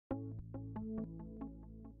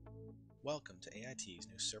Welcome to AIT's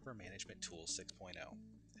new Server Management Tool 6.0.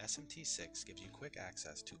 SMT6 gives you quick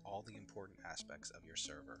access to all the important aspects of your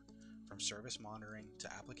server, from service monitoring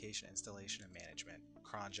to application installation and management,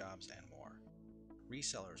 cron jobs, and more.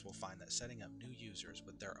 Resellers will find that setting up new users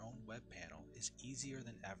with their own web panel is easier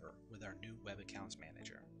than ever with our new Web Accounts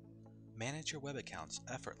Manager. Manage your web accounts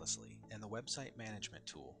effortlessly in the Website Management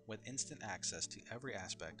tool with instant access to every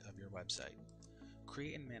aspect of your website.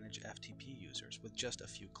 Create and manage FTP users with just a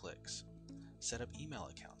few clicks. Set up email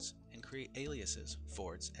accounts and create aliases,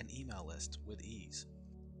 forwards, and email lists with ease.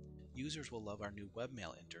 Users will love our new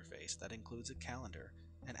webmail interface that includes a calendar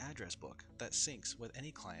and address book that syncs with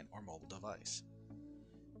any client or mobile device.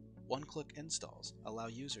 One-click installs allow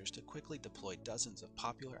users to quickly deploy dozens of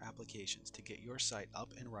popular applications to get your site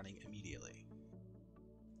up and running immediately.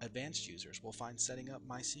 Advanced users will find setting up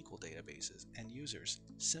MySQL databases and users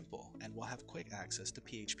simple and will have quick access to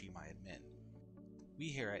PHPMyAdmin. We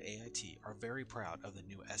here at AIT are very proud of the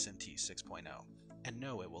new SMT 6.0 and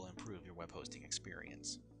know it will improve your web hosting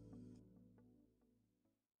experience.